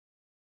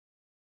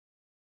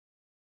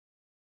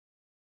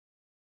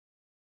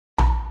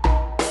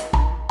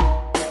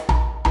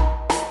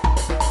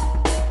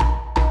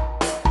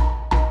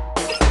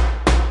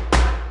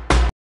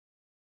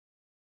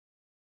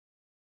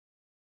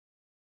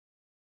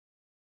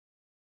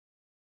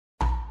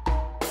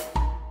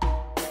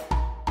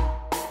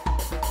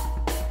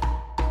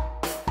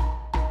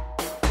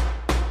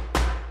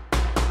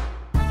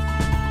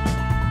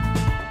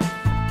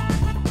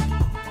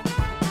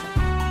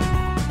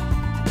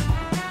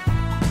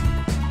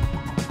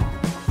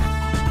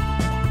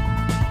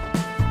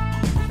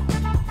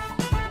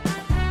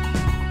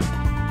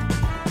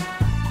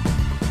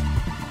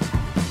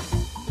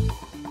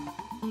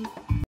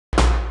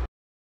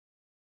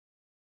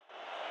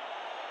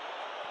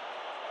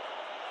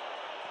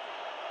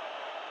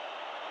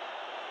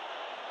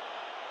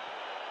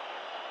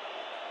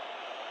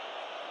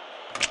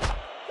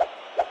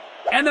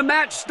And the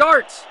match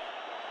starts.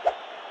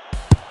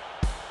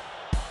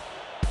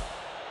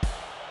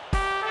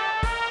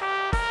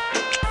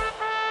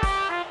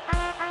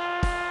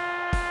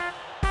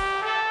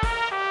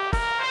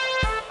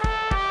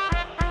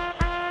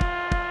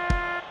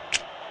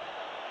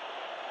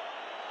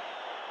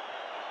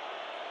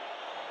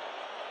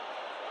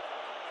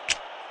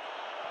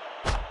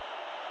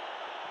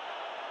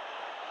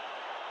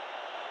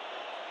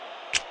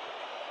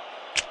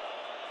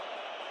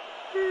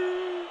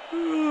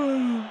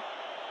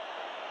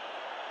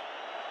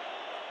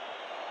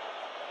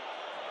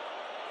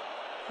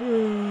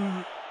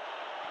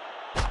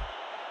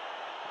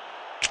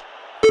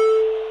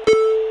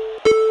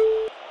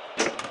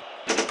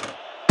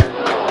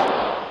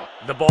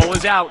 The ball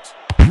is out.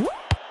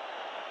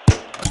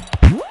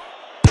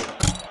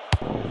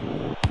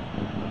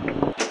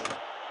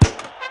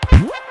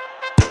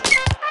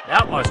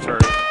 That must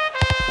hurt.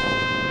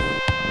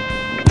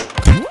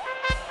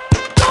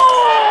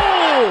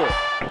 Goal!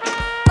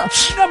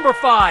 Number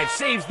 5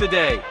 saves the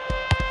day.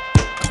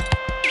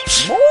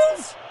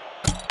 Moles?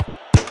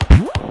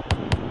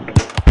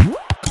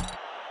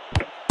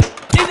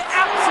 An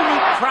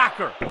absolute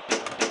cracker.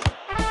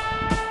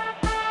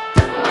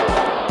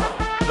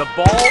 The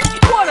ball,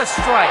 what a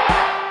strike!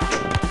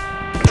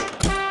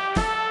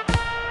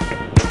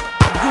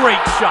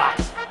 Great shot!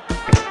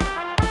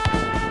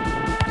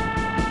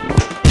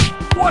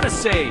 What a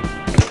save!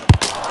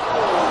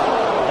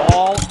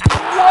 Ball,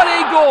 what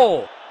a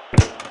goal!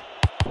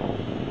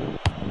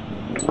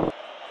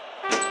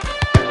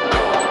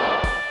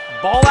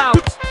 Ball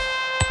out!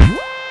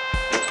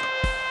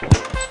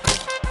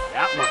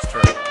 That must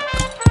hurt.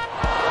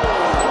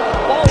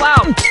 Ball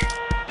out!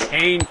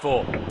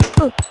 Painful.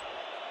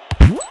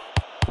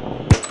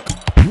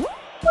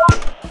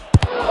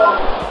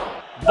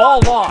 Ball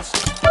lost.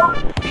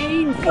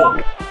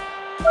 Painful.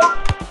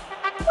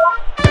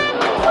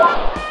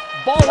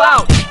 Ball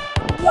out.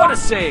 What a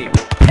save.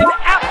 An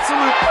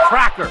absolute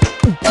cracker.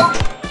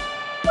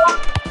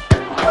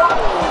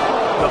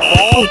 The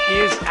ball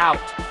is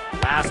out.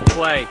 Last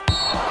play.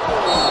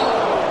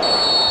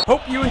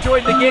 Hope you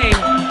enjoyed the game.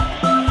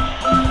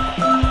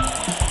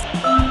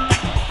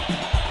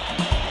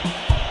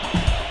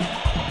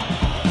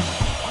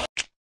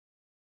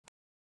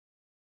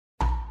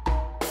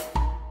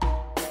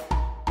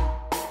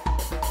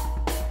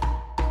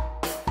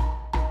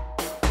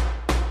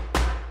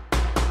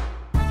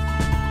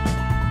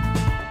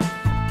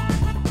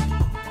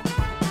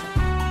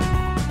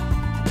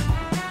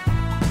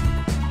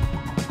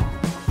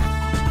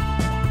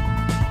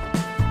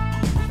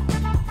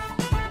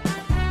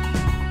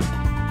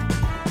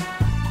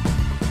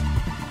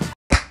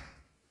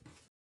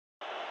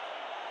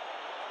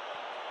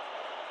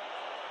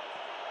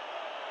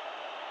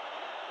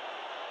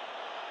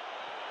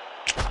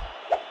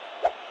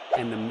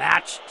 And the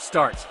match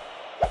starts.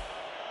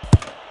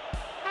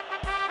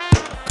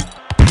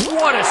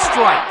 What a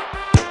strike!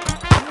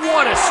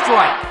 What a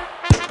strike!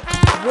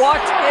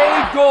 What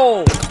a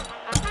goal!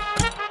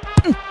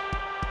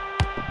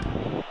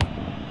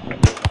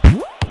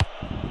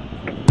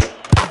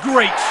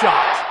 Great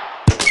shot!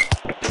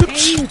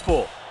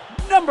 Painful!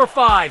 Number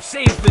 5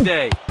 saves the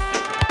day.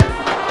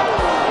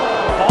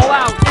 Ball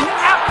out, an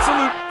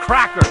absolute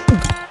cracker.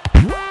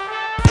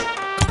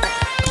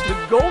 The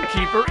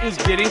goalkeeper is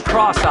getting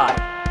cross-eyed.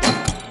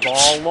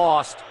 Ball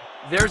lost.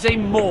 There's a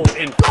mole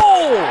in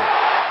goal!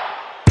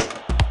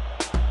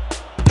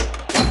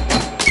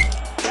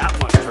 That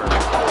must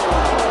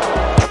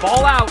hurt.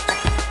 Ball out.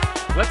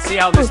 Let's see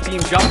how this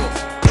team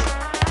jungles.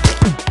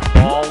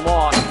 Ball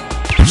lost.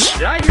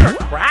 Did I hear a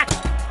crack?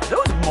 Are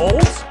those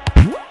moles?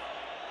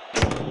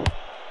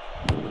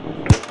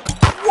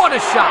 What a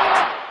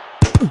shot!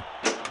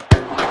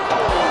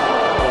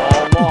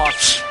 Ball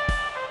lost.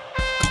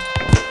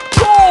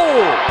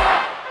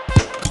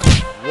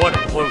 What a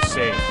close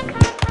save.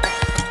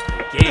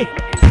 The game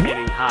is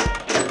getting hot.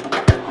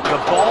 The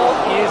ball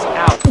is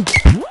out.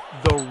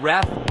 The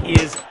ref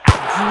is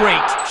out.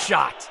 Great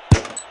shot.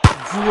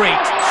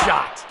 Great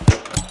shot.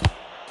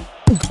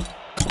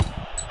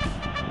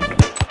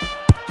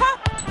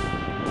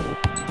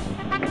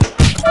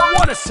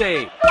 What a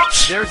save.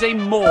 There's a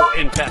mole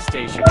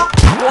infestation.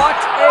 What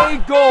a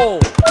goal.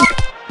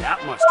 That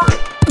must hurt.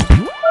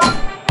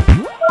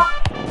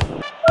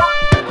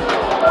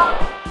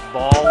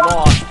 Ball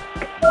lost.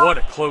 What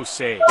a close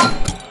save.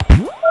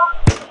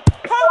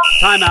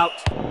 Timeout.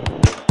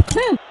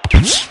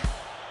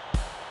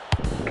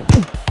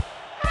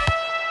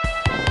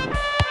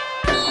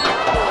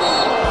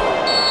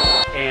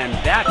 And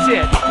that's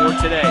it for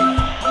today.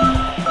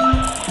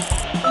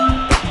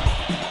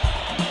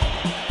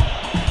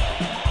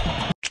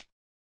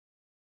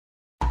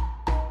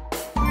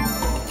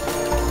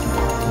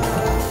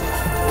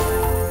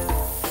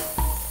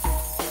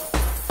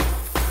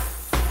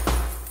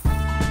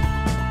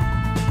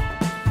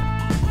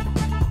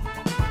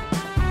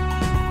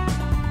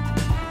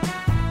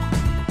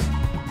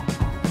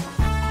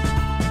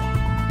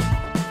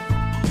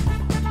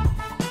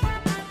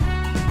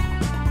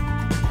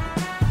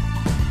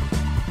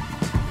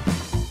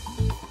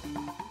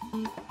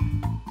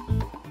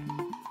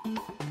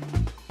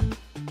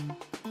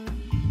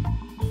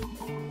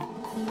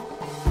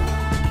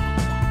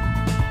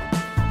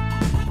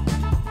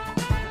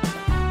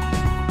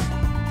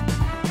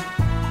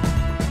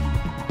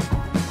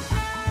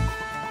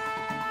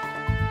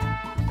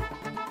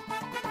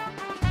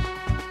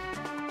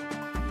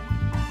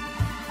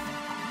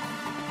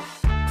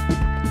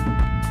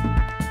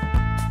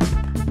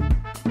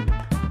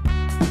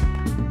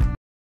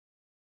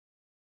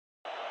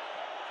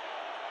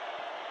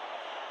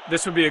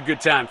 This would be a good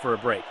time for a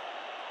break.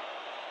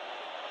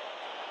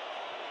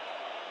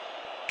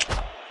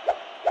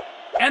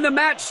 And the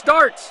match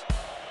starts.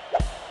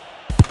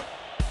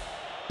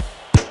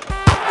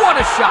 What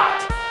a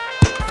shot!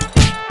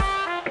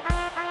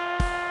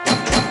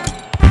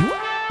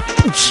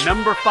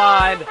 Number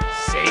 5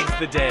 saves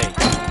the day.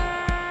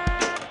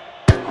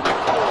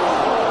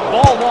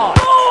 Ball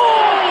lost.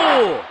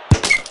 Oh!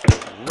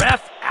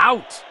 Ref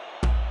out.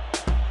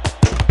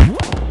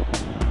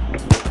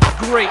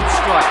 Great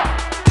strike.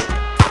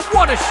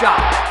 What a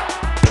shot!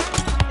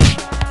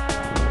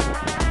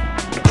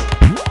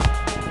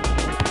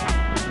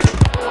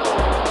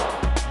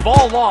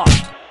 Ball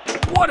lost.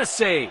 What a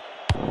save.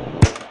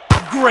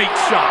 Great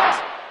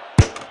shot.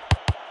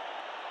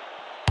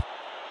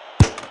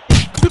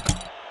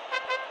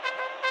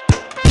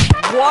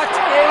 What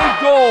a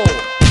goal!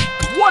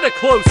 What a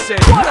close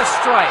save! What a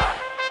strike!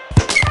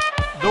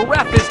 The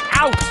ref is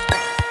out!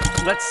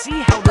 Let's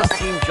see how this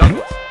team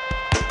juggles.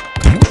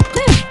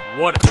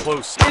 What a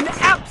close save! An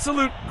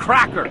absolute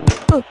cracker!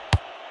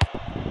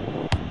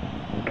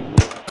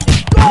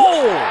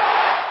 Goal!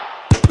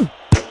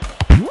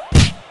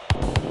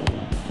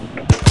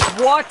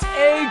 What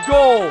a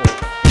goal!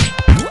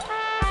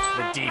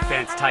 The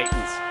defense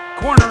tightens.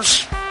 Corner.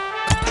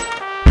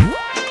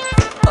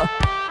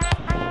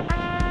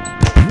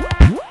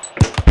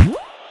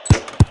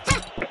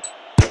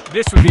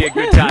 This would be a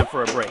good time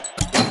for a break.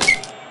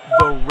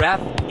 The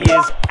ref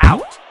is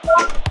out.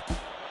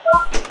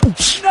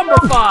 Number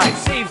 5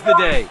 saves the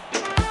day.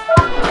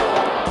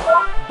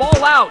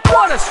 Ball out.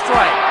 What a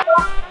strike.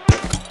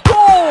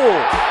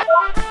 Goal!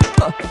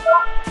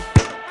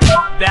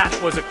 That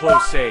was a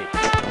close save.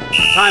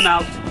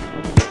 Timeout.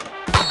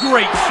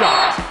 Great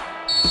shot.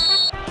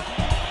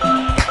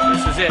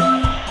 This is it.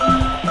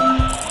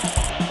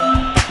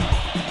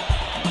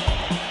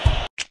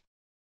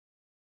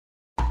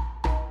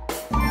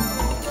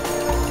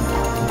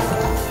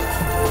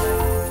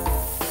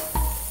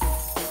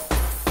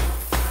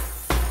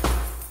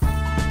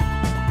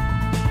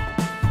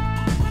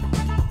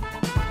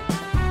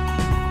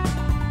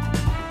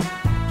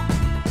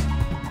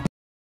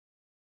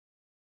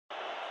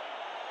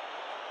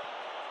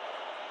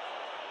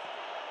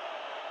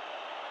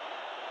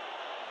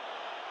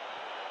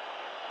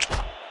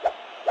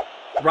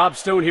 Rob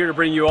Stone here to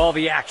bring you all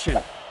the action.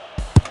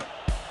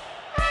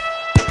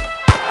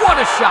 What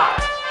a shot!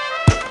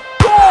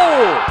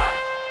 Goal!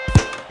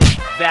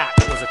 That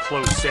was a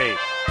close save.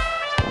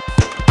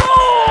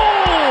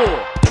 Goal!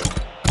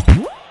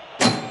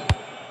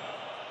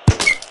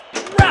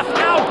 Ref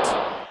out!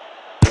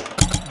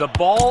 The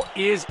ball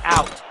is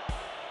out.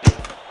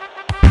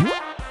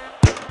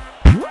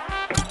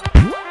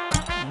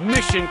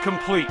 Mission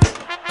complete.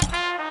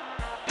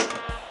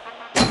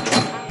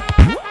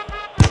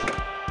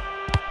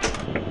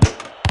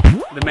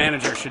 The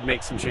manager should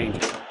make some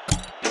changes.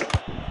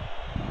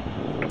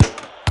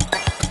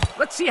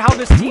 Let's see how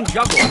this team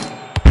juggles.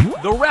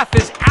 The ref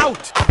is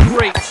out.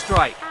 Great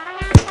strike.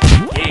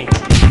 Game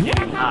is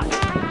getting hot.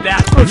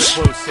 That was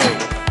a close save.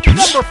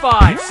 Number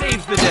 5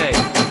 saves the day.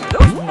 Are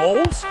those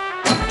moles?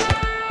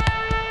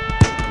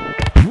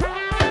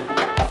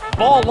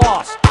 Ball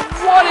lost.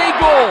 What a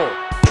goal!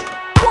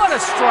 What a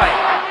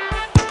strike!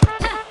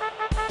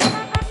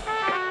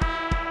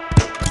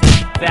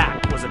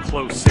 That was a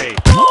close save.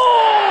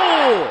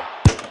 Oh!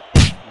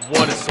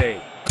 What a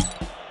save.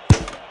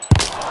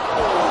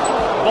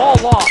 Ball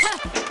lost.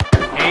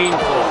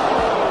 Painful.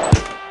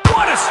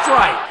 What a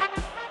strike.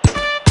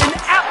 An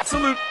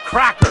absolute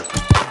cracker.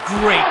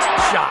 Great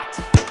shot.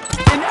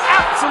 An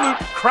absolute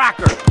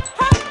cracker.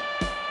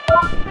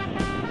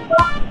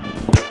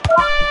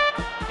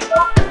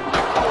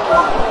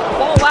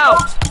 Ball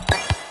out.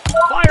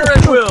 Fire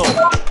at will.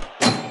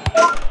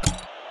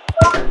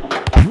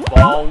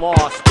 Ball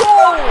lost.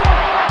 Goal!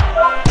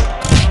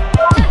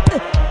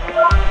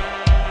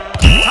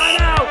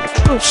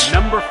 Timeout!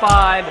 Number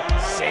 5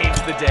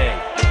 saves the day.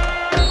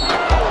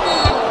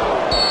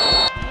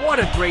 What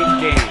a great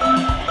game.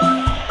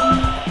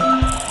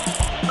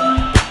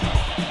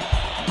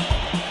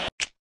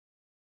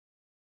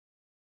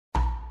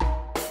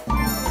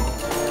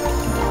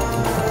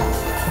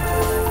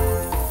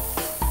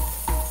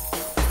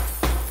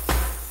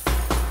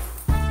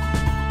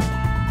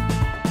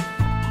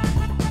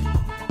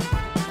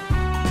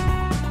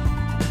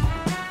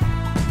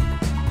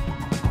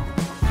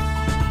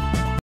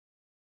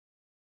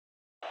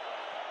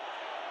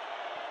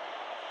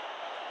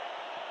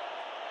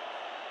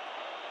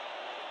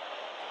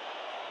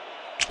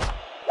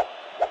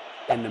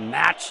 And the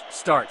match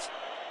starts.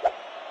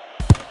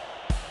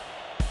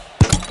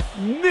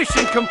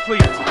 Mission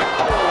complete.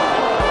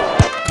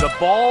 The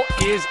ball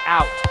is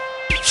out.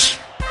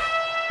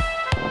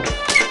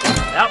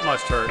 That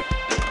must hurt.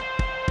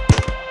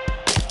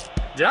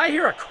 Did I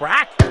hear a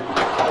crack?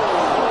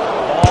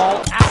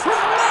 Ball out.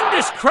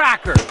 Tremendous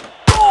cracker.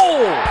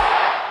 Goal!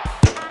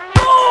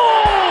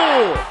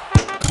 Goal!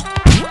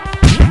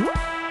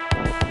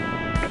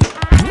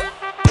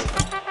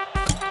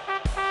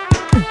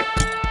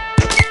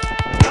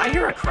 Did I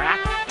hear a crack?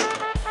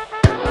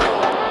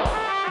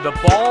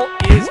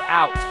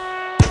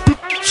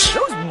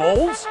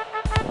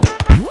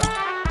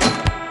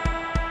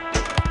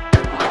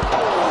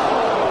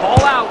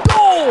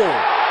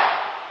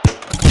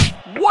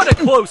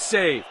 close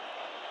save!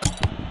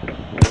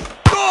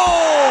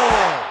 Goal!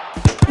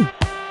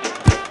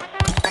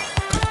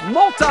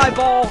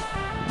 Multi-ball.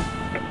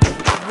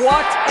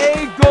 What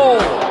a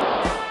goal!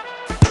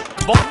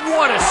 But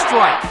what a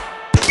strike!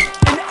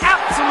 An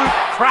absolute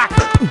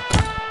cracker!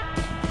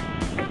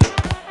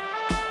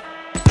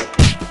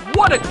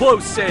 What a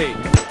close save!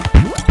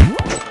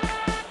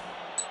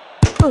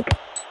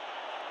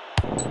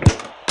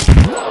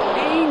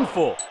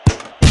 Painful.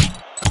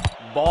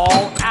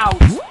 Ball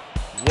out.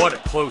 What a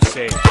close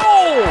save.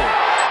 Goal!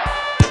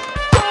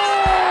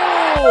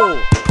 Goal!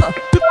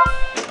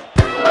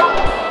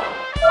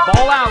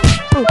 Ball out.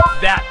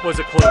 That was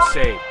a close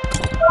save.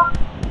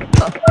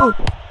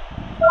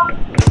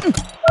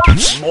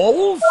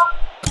 Moles?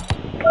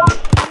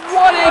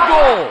 What a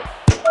goal!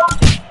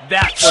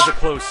 That was a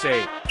close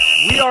save.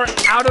 We are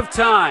out of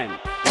time.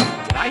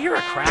 Did I hear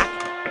a crack?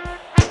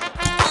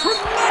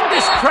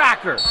 Tremendous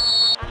cracker!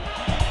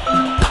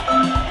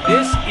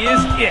 This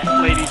is it,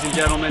 ladies and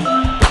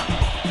gentlemen.